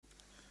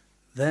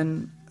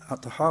Then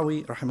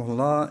At-Tahawi,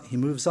 rahimahullah, he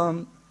moves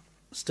on,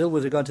 still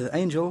with regard to the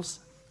angels,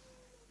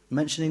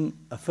 mentioning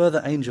a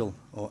further angel,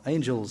 or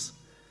angels,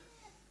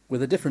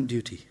 with a different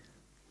duty.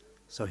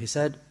 So he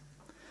said,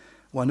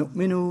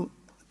 وَنُؤْمِنُ,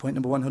 point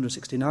number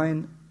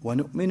 169,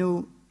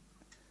 وَنُؤْمِنُ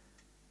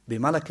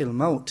بِمَلَكِ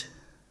الْمَوْتِ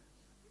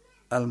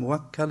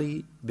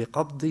الْمُوَكَّلِ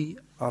بِقَبْضِ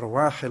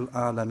أَرْوَاحِ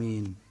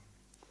الْعَالَمِينَ.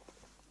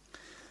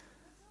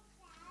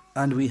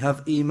 And we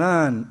have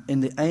Eemaan in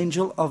the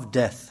angel of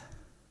death,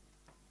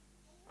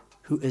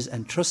 who is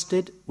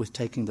entrusted with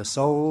taking the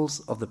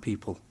souls of the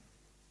people.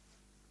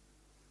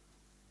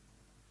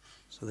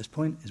 So this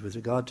point is with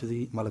regard to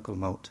the Malakul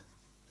Maut,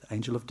 the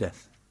angel of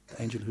death,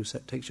 the angel who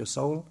takes your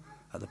soul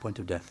at the point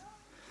of death.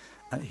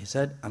 And he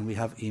said, and we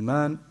have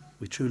Eemaan,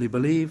 we truly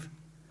believe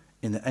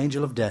in the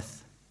angel of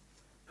death,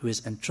 who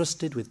is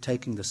entrusted with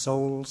taking the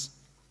souls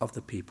of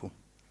the people.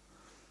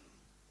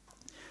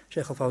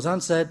 Shaykh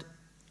al-Fawzan said,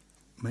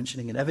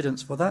 mentioning an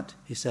evidence for that,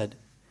 he said,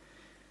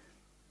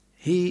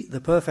 He, the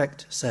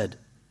Perfect, said,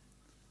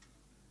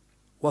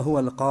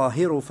 وَهُوَ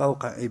الْقَاهِرُ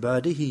فَوْقَ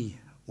عِبَادِهِ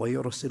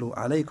وَيُرْسِلُ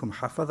عَلَيْكُمْ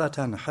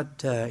حَفَظَةً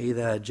حَتَّى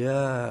إِذَا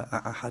جَاءَ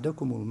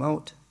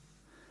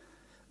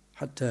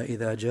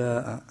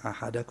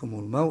أَحَدَكُمُ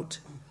الْمَوْتِ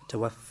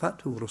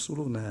تَوَفَّتْهُ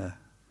رُسُلُنَا.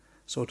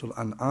 Surah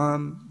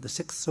Al-An'am, the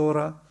 6th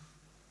surah,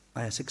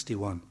 ayah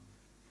 61.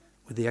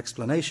 With the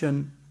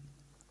explanation,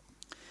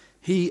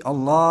 He,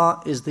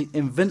 Allah, is the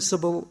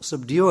invincible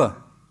subduer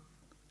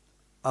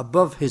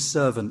above His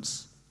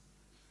servants,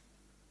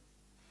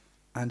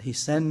 and He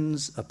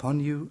sends upon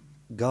you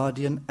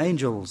guardian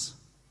angels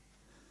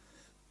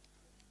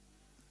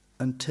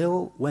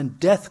until when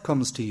death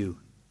comes to you.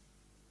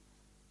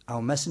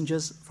 Our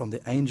messengers from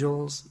the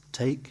angels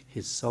take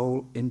his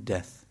soul in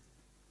death.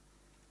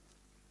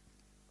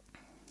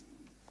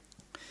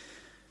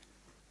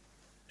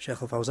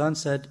 Shaykh al-Fawzan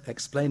said,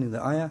 explaining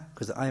the ayah,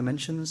 because the ayah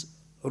mentions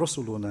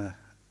Rusuluna,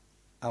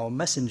 our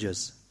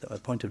messengers, at the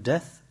point of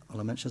death.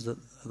 Allah mentions that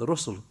the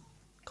Rusul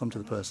come to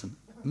the person,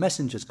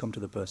 messengers come to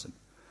the person.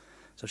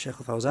 So Shaykh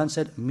al-Fawzan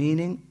said,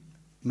 meaning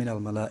min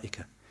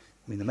al-malaika,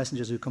 the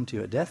messengers who come to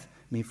you at death,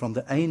 mean from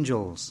the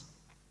angels.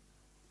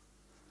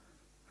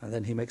 And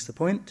then he makes the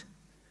point.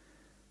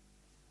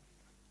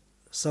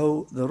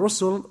 So the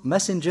Rusul,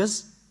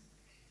 messengers,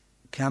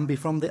 can be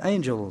from the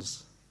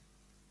angels,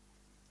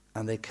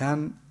 and they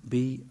can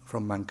be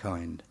from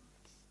mankind.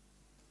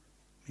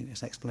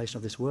 It's an explanation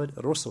of this word,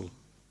 Rusul,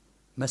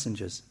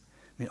 messengers.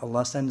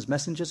 Allah sends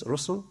messengers,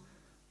 Rusul.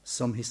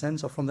 Some He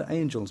sends are from the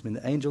angels,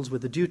 the angels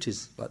with the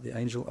duties, like the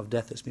angel of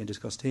death that's being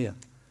discussed here.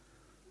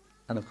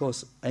 And of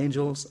course,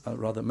 angels,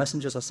 rather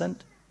messengers are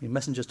sent,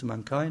 messengers to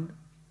mankind,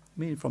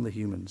 meaning from the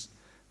humans.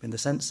 In the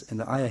sense, in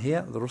the ayah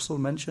here, the Rusul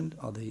mentioned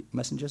are the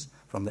messengers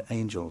from the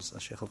angels,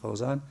 as Shaykh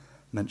al-Fawzan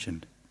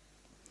mentioned.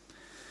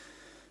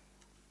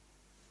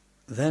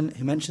 Then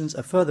he mentions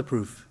a further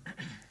proof.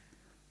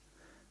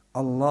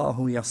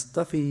 Allahu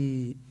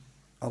yastafi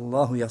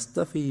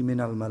min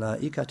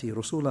al-malaikati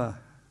rusula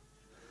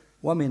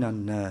wa min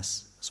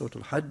al-nas. Surah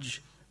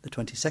Al-Hajj, the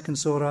 22nd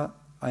surah,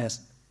 ayah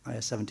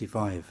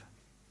 75.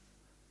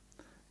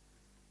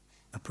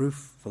 A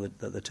proof for that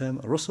the term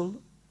Rusul,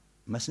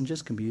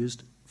 messengers, can be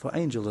used for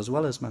angels as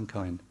well as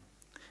mankind.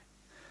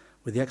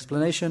 With the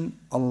explanation,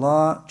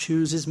 Allah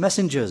chooses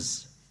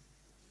messengers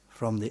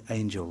from the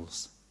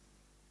angels.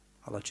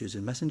 Allah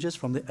chooses messengers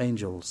from the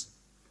angels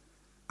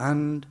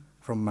and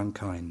from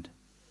mankind.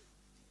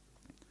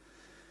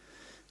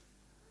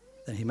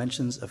 Then he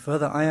mentions a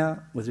further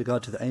ayah with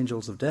regard to the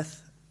angels of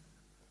death.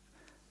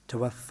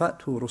 تَوَفَّتْهُ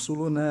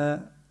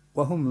رُسُلُنَا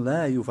وَهُمْ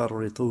لَا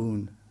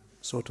يُفَرِّطُونَ.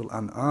 Surah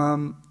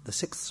Al-An'am, the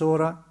 6th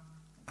surah,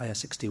 ayah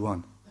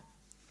 61.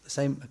 The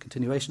same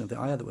continuation of the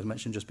ayah that was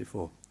mentioned just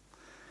before.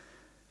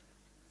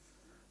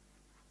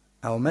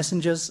 Our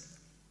messengers,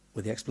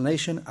 with the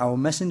explanation, our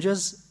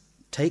messengers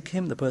take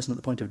him, the person at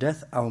the point of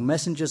death, our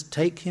messengers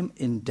take him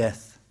in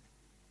death,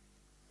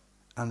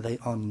 and they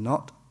are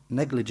not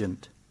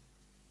negligent.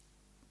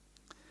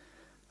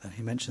 Then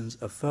he mentions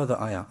a further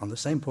ayah on the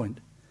same point.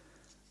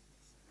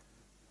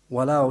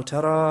 وَلَوْ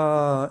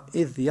تَرَى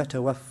إِذْ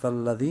يَتَوَفَّى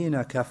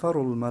الَّذِينَ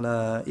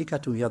كَفَرُوا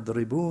الْمَلَائِكَةُ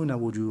يَضْرِبُونَ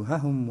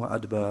وُجُوهَهُمْ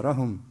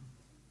وَأَدْبَارَهُمْ.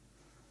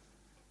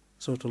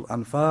 Surah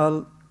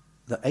Al-Anfal,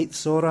 the 8th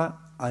surah,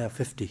 ayah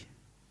 50.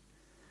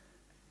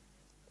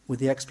 With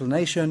the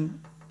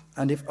explanation,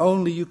 and if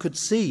only you could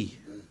see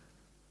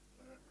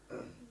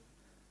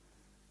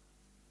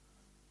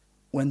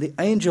when the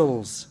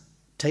angels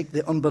take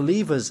the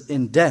unbelievers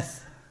in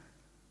death,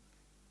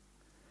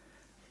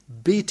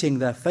 beating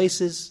their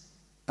faces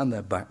and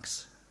their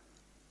backs.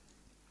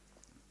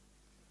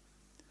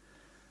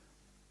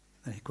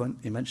 And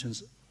he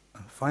mentions a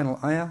final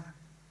ayah.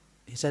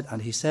 He said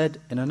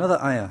in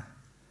another ayah,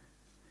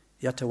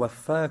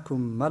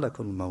 يَتَوَفَّاكُمْ مَلَكُ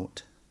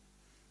الْمَوْتِ.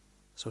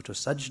 Surah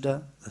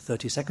Sajda, the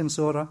 32nd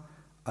surah,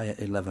 ayah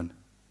 11.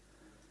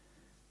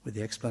 With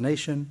the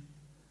explanation,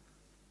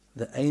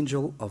 the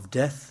angel of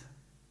death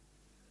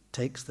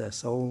takes their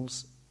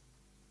souls,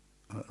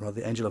 or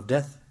rather the angel of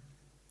death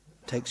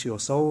takes your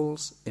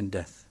souls in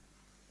death.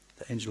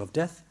 The angel of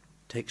death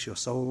takes your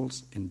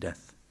souls in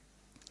death.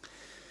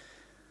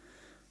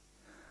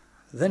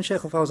 Then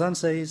Shaykh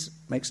al-Fawzan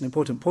makes an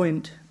important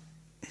point.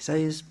 He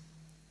says,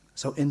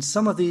 so in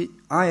some of the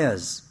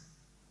ayahs,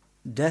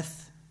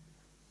 death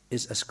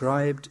is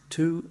ascribed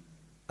to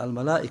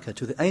al-malaika,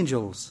 to the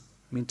angels.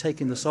 I mean,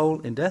 taking the soul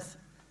in death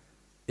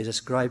is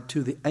ascribed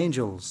to the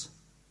angels.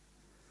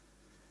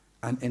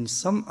 And in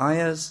some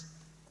ayahs,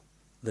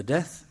 the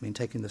death, I mean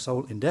taking the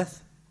soul in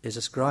death, is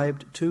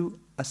ascribed to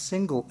a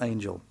single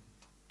angel.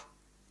 I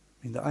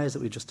mean, the ayahs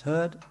that we just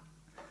heard,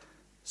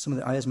 some of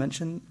the ayahs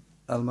mention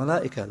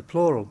al-malaika, the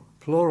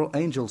plural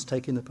angels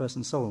taking the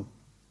person's soul.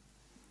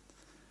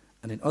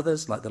 And in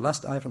others, like the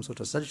last ayah from Surah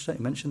Al-Sajdah, it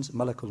mentions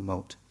Malakul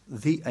Maut,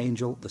 the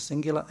angel, the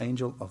singular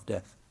angel of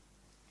death.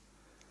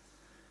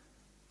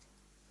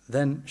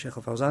 Then Shaykh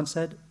al-Fawzan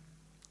said,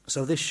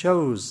 so this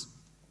shows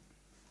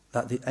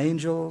that the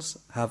angels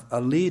have a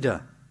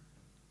leader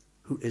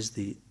who is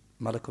the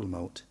Malakul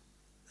Maut.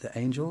 The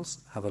angels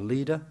have a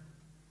leader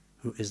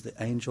who is the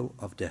angel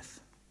of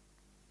death.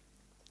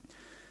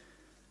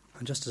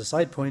 And just as a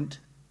side point,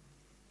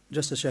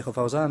 just as Shaykh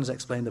al-Fawzan has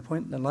explained the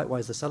point, then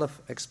likewise the Salaf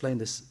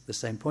explained the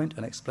same point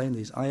and explained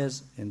these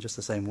ayahs in just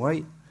the same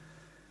way.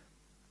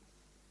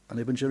 And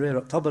Ibn Jarir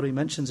al-Tabari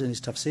mentions in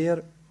his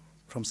tafsir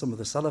from some of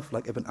the Salaf,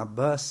 like Ibn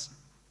Abbas,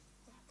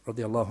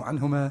 radiyallahu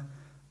anhuma,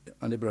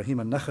 and Ibrahim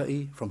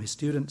al-Nakha'i from his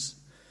students,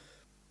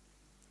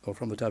 or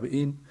from the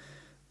Tabi'een,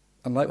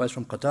 and likewise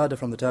from Qatada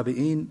from the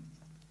Tabi'een,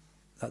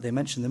 that they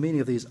mention the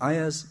meaning of these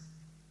ayahs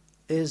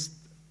is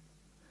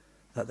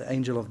that the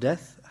angel of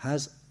death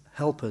has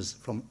helpers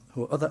from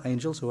who are other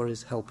angels who are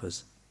his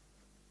helpers.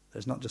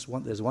 There's not just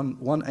one, there's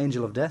one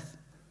angel of death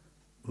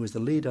who is the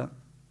leader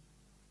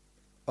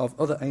of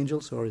other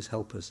angels who are his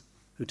helpers,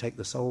 who take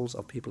the souls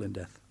of people in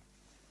death.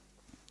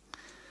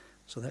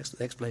 So that's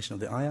the explanation of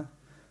the ayah,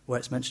 where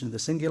it's mentioned in the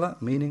singular,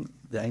 meaning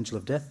the angel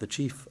of death, the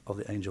chief of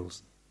the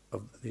angels,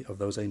 of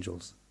those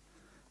angels.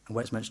 And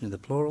where it's mentioned in the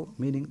plural,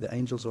 meaning the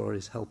angels are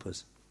his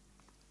helpers.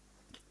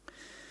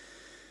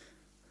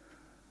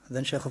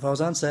 Then Shaykh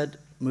al-Fawzan said,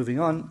 moving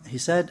on, he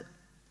said,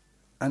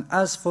 and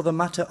as for the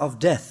matter of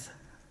death,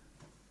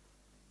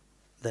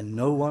 then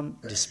no one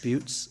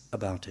disputes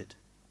about it.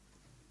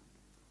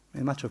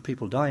 In the matter of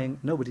people dying,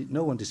 no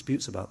one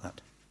disputes about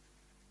that.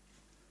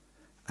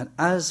 And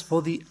as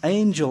for the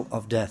angel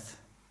of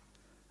death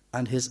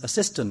and his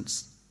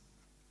assistants,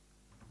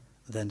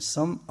 then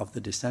some of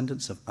the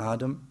descendants of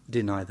Adam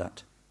deny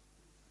that.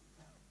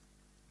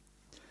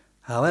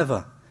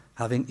 However,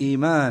 having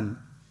Eemaan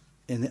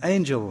in the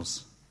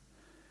angels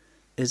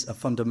is a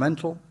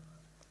fundamental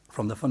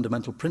from the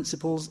fundamental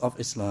principles of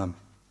Islam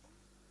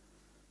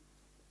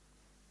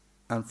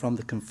and from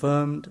the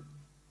confirmed,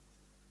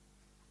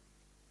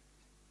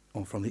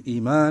 or from the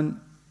Eemaan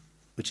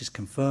which is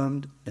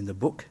confirmed in the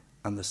book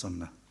and the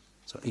Sunnah.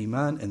 So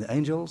Eemaan in the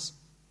angels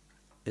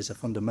is a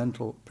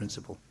fundamental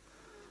principle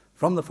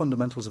from the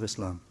fundamentals of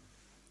Islam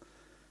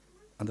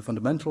and the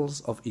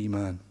fundamentals of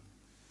Eemaan,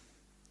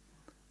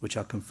 which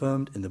are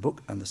confirmed in the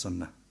book and the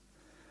Sunnah.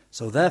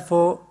 So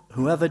therefore,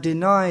 whoever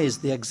denies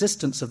the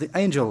existence of the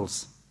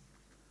angels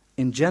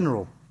in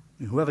general,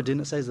 whoever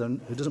says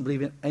who doesn't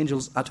believe in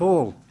angels at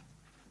all,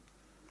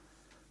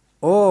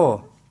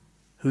 or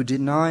who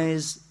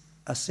denies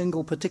a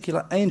single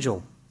particular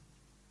angel,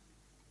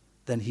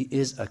 then he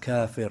is a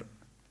kafir.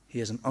 He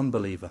is an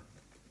unbeliever.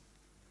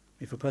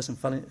 If a person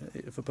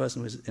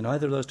was in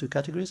either of those two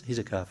categories, he's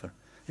a kafir.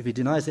 If he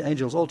denies the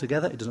angels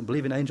altogether, he doesn't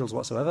believe in angels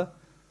whatsoever,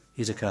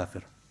 he's a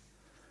kafir.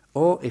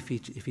 Or if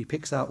he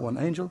picks out one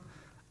angel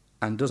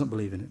and doesn't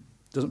believe in it,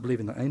 doesn't believe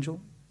in that angel,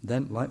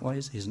 then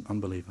likewise he's an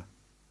unbeliever.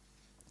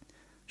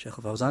 Shaykh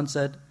al-Fawzan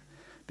said,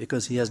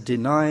 because he has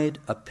denied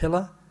a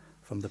pillar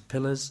from the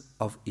pillars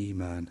of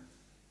Eemaan.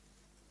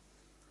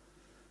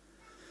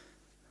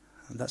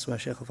 And that's where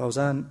Shaykh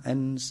al-Fawzan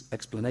ends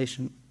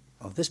explanation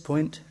of this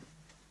point.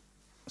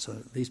 So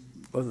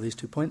both of these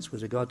 2 points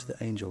with regard to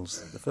the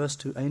angels. The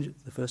first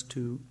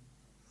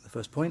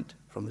point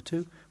from the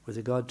two with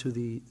regard to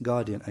the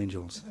guardian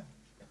angels.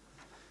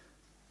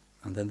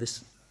 And then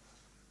this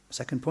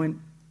second point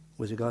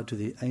with regard to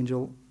the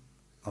angel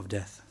of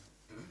death.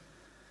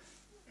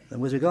 Then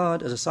with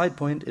regard, as a side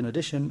point, in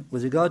addition,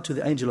 with regard to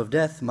the angel of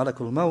death,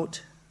 Malakul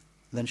Maut,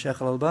 then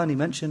Shaykh al-Albani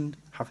mentioned,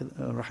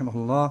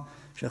 rahimahullah,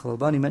 Shaykh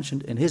al-Albani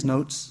mentioned in his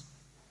notes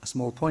a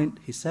small point.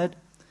 He said,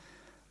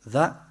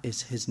 that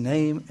is his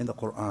name in the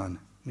Qur'an.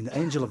 I mean, the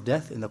angel of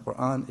death in the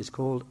Qur'an is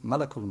called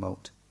Malakul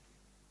Maut,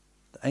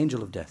 the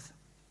angel of death.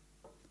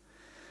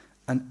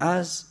 And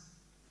as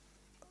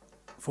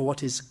for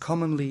what is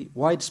commonly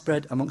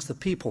widespread amongst the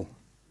people,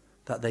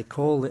 that they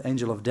call the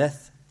angel of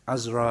death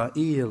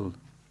Azrael,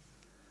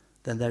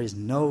 then there is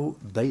no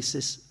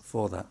basis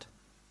for that.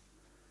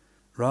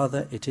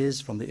 Rather, it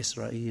is from the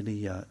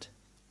Israeliyat.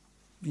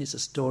 It's a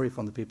story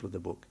from the people of the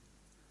book,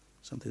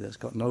 something that's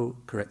got no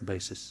correct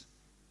basis.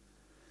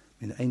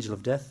 I mean, the angel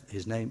of death,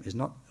 his name is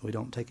not, we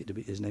don't take it to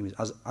be, his name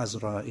is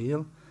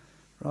Azrael.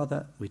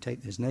 Rather, we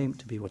take his name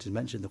to be what is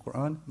mentioned in the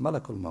Qur'an,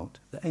 Malakul Maut,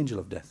 the angel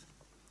of death.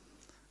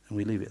 And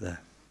we leave it there.